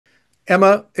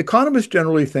Emma, economists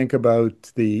generally think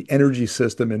about the energy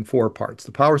system in four parts: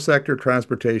 the power sector,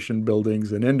 transportation,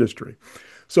 buildings, and industry.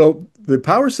 So the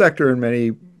power sector in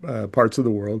many parts of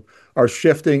the world are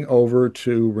shifting over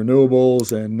to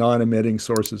renewables and non-emitting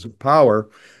sources of power.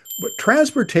 But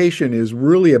transportation is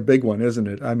really a big one, isn't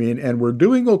it? I mean, and we're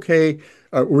doing okay.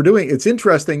 It's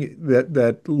interesting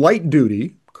that light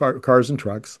duty cars and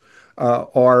trucks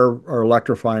are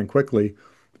electrifying quickly.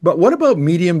 But what about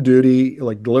medium duty,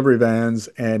 like delivery vans,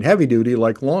 and heavy duty,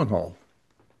 like long haul?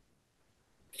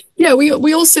 Yeah,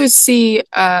 we also see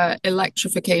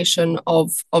electrification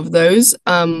of those.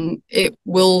 It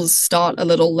will start a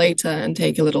little later and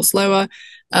take a little slower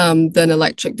than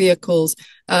electric vehicles,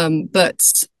 but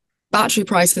battery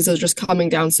prices are just coming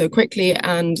down so quickly,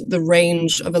 and the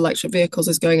range of electric vehicles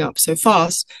is going up so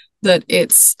fast that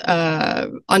it's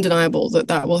undeniable that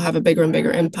that will have a bigger and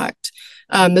bigger impact.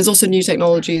 There's also new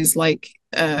technologies like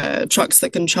trucks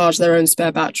that can charge their own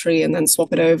spare battery and then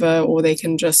swap it over, or they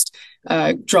can just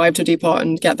drive to depot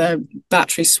and get their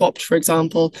battery swapped, for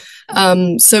example.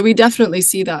 So we definitely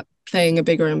see that playing a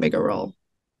bigger and bigger role.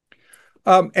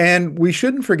 And we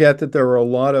shouldn't forget that there are a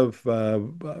lot of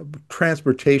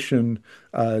transportation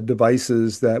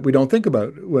devices that we don't think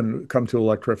about when it comes to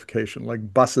electrification,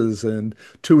 like buses and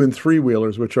two and three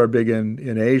wheelers, which are big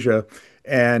in Asia,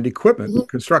 and equipment, Mhm.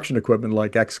 construction equipment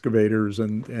like excavators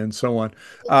and so on.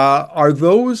 Are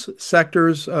those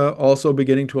sectors also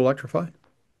beginning to electrify?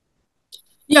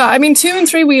 Yeah, I mean, two and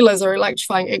three wheelers are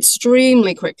electrifying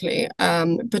extremely quickly,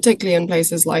 particularly in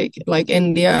places like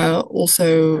India,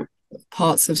 also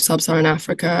parts of sub-Saharan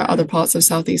Africa, other parts of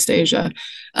Southeast Asia.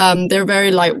 They're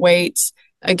very lightweight.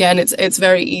 Again, it's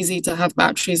very easy to have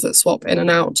batteries that swap in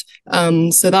and out.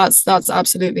 So that's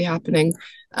absolutely happening.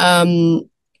 Um,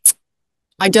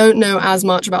 I don't know as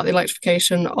much about the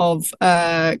electrification of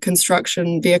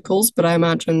construction vehicles, but I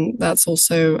imagine that's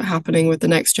also happening with the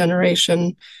next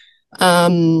generation.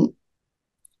 Um,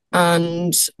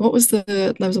 and what was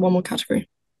there was one more category.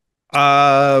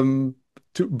 Um,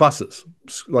 to buses,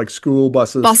 like school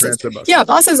buses, Buses. transit Yeah,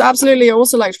 buses. buses absolutely are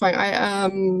also electrifying. I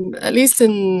at least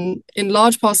in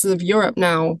large parts of Europe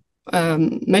now,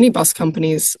 many bus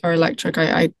companies are electric.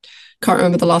 I can't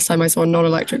remember the last time I saw a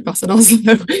non-electric bus in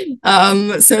Oslo.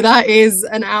 So that is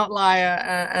an outlier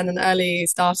and an early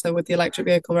starter with the electric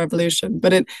vehicle revolution.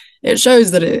 But it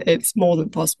shows that it's more than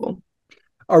possible.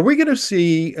 Are we going to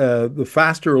see the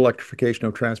faster electrification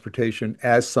of transportation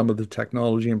as some of the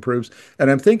technology improves? And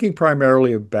I'm thinking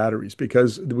primarily of batteries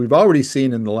because we've already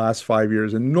seen in the last 5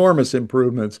 years enormous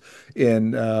improvements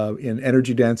in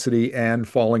energy density and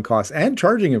falling costs and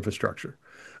charging infrastructure.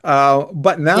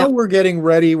 But now Yeah. we're getting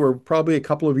ready. We're probably a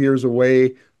couple of years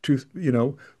away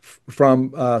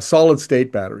from solid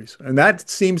state batteries, and that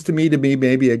seems to me to be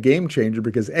maybe a game changer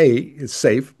because A, it's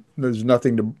safe. There's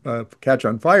nothing to catch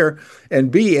on fire. And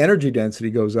B, energy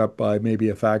density goes up by maybe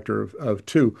a factor of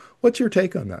two. What's your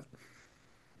take on that?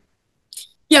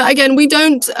 Yeah, again, we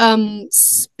don't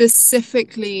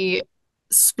specifically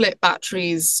split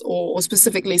batteries or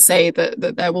specifically say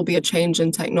that there will be a change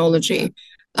in technology.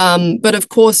 But of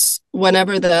course,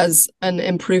 whenever there's an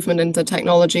improvement in the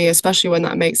technology, especially when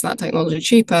that makes that technology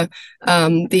cheaper,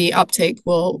 the uptake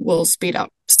will speed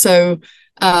up. So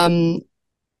um,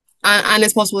 and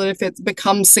it's possible that if it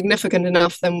becomes significant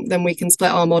enough, then we can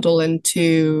split our model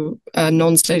into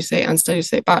non-steady state and steady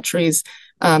state batteries,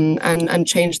 and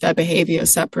change their behavior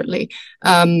separately.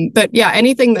 But yeah,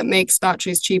 anything that makes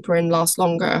batteries cheaper and last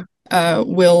longer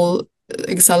will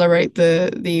accelerate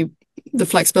the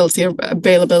flexibility or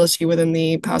availability within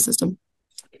the power system.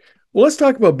 Well, let's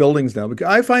talk about buildings now because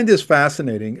I find this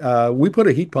fascinating. We put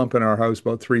a heat pump in our house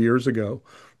about 3 years ago,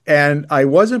 and I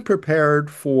wasn't prepared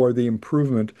for the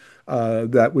improvement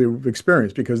that we've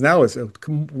experienced because now it's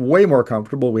way more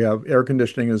comfortable. We have air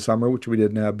conditioning in the summer, which we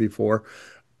didn't have before.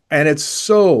 And it's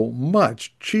so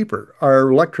much cheaper.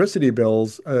 Our electricity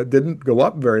bills didn't go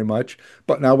up very much,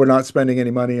 but now we're not spending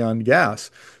any money on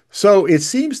gas. So it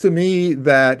seems to me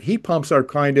that heat pumps are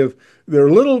they're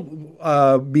a little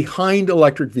behind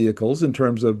electric vehicles in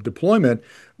terms of deployment,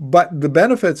 but the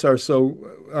benefits are so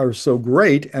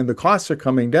great and the costs are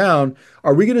coming down.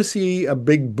 Are we going to see a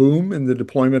big boom in the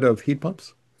deployment of heat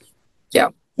pumps?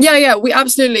 Yeah. Yeah. We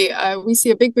absolutely we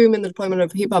see a big boom in the deployment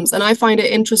of heat pumps, and I find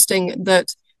it interesting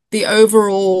that the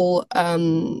overall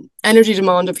energy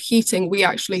demand of heating we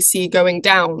actually see going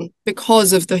down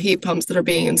because of the heat pumps that are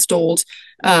being installed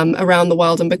around the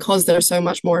world, and because they're so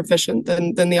much more efficient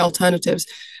than the alternatives.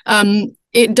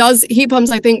 It does heat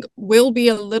pumps, I think, will be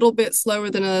a little bit slower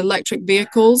than electric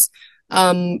vehicles.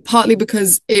 partly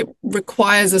because it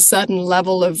requires a certain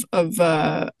level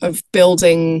of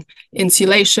building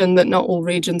insulation that not all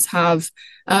regions have.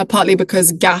 Partly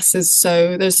because gas is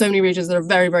there's so many regions that are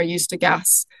very, very used to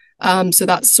gas. So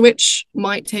that switch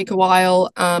might take a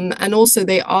while. And also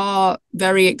they are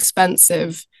very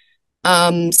expensive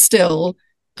still.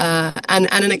 And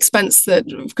an expense that,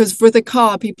 because for the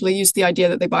car, people are used to the idea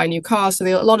that they buy a new car. So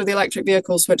a lot of the electric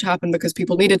vehicle switch happened because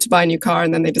people needed to buy a new car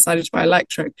and then they decided to buy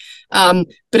electric. But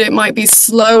it might be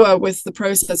slower with the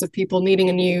process of people needing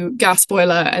a new gas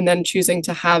boiler and then choosing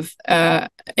to have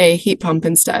a heat pump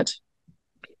instead.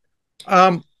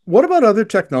 What about other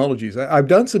technologies? Have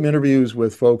done some interviews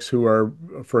with folks who are,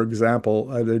 for example,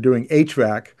 they're doing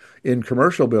HVAC in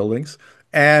commercial buildings,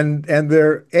 and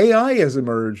their AI has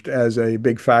emerged as a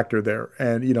big factor there,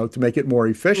 and to make it more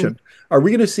Mm. efficient. Are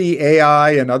we going to see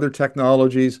AI and other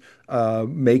technologies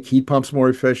make heat pumps more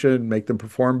efficient, make them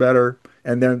perform better,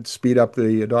 and then speed up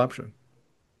the adoption?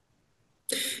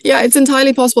 Yeah, it's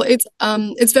entirely possible.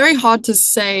 It's very hard to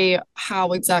say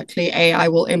how exactly AI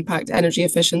will impact energy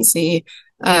efficiency,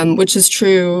 which is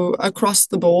true across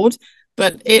the board.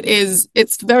 But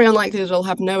it's very unlikely that it'll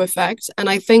have no effect. And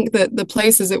I think that the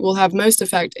places it will have most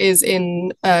effect is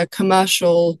in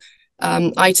commercial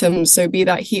items. So be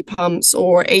that heat pumps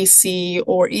or AC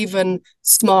or even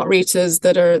smart meters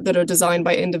that are designed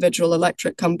by individual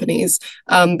electric companies,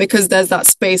 because there's that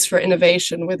space for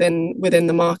innovation within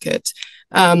the market.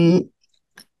 Um,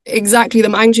 exactly the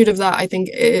magnitude of that, I think,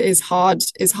 is hard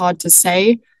to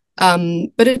say.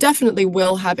 But it definitely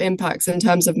will have impacts in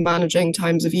terms of managing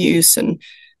times of use and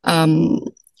um,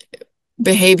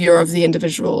 behavior of the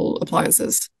individual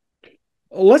appliances.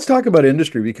 Let's talk about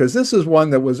industry because this is one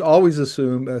that was always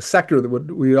assumed, a sector that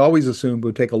we always assumed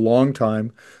would take a long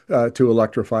time to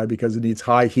electrify because it needs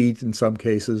high heat in some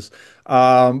cases.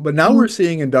 But now we're Mm.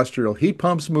 seeing industrial heat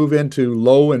pumps move into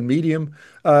low and medium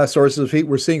sources of heat.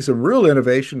 We're seeing some real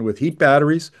innovation with heat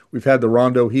batteries. We've had the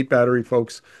Rondo heat battery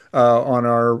folks on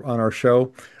our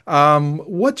show.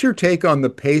 What's your take on the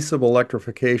pace of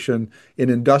electrification in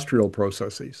industrial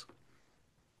processes?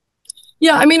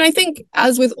 Yeah, I mean, I think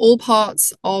as with all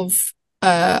parts of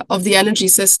the energy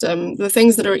system, the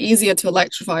things that are easier to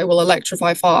electrify will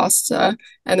electrify faster,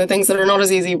 and the things that are not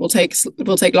as easy will take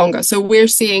longer. So we're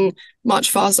seeing much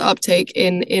faster uptake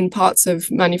in parts of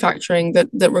manufacturing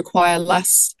that require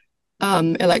less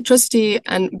electricity,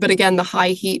 and but again, the high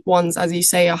heat ones, as you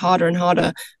say, are harder and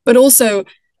harder. But also,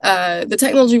 the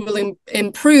technology will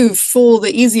improve for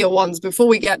the easier ones before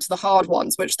we get to the hard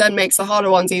ones, which then makes the harder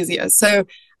ones easier. So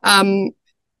um,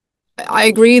 I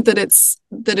agree that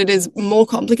it is more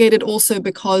complicated also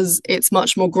because it's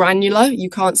much more granular.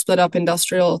 You can't split up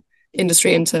industrial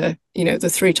industry into, the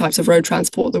three types of road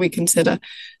transport that we consider.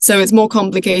 So it's more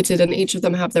complicated and each of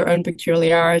them have their own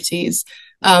peculiarities.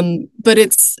 But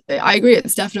I agree,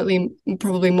 it's definitely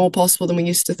probably more possible than we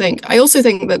used to think. I also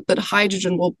think that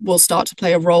hydrogen will start to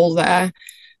play a role there,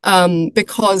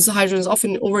 because hydrogen is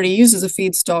often already used as a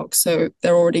feedstock, so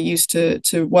they're already used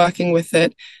to working with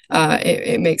it.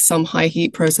 It makes some high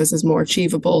heat processes more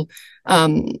achievable,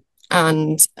 and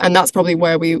that's probably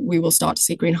where we will start to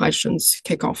see green hydrogens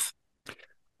kick off.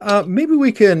 Maybe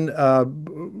we can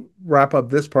wrap up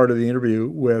this part of the interview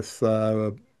with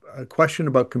a question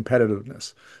about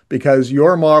competitiveness, because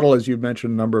your model, as you've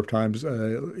mentioned a number of times,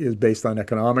 is based on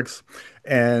economics.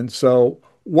 And so,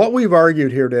 what we've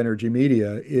argued here at Energy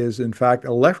Media is, in fact,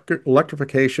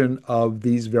 electrification of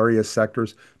these various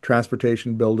sectors,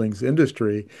 transportation, buildings,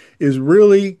 industry, is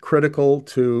really critical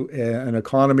to an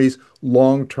economy's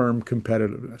long-term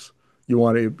competitiveness.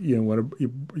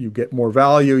 You get more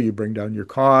value, you bring down your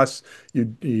costs, you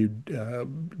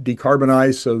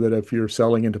decarbonize so that if you're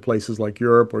selling into places like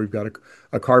Europe or you've got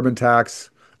a carbon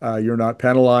tax, you're not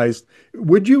penalized.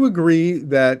 Would you agree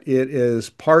that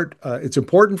it's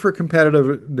important for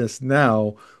competitiveness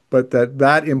now, but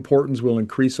that importance will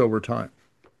increase over time?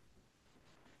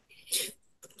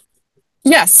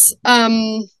 Yes,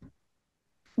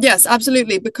 yes,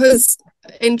 absolutely. Because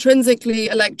intrinsically,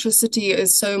 electricity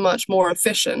is so much more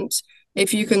efficient.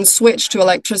 If you can switch to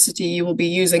electricity, you will be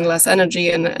using less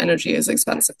energy, and energy is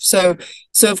expensive. So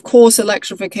of course,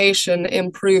 electrification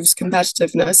improves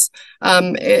competitiveness.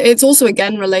 It's also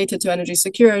again related to energy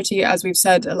security. As we've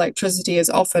said, electricity is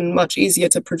often much easier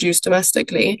to produce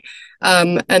domestically,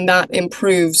 and that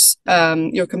improves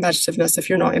your competitiveness if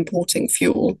you're not importing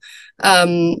fuel.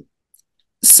 Um,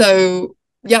 so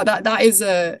yeah, that is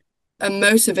a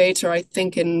motivator, I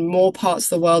think, in more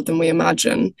parts of the world than we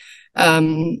imagine.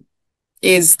 Um,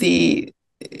 is the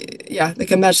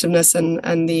competitiveness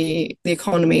and the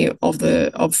economy of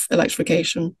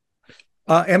electrification.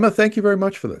 Emma, thank you very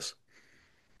much for this.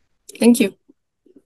 Thank you.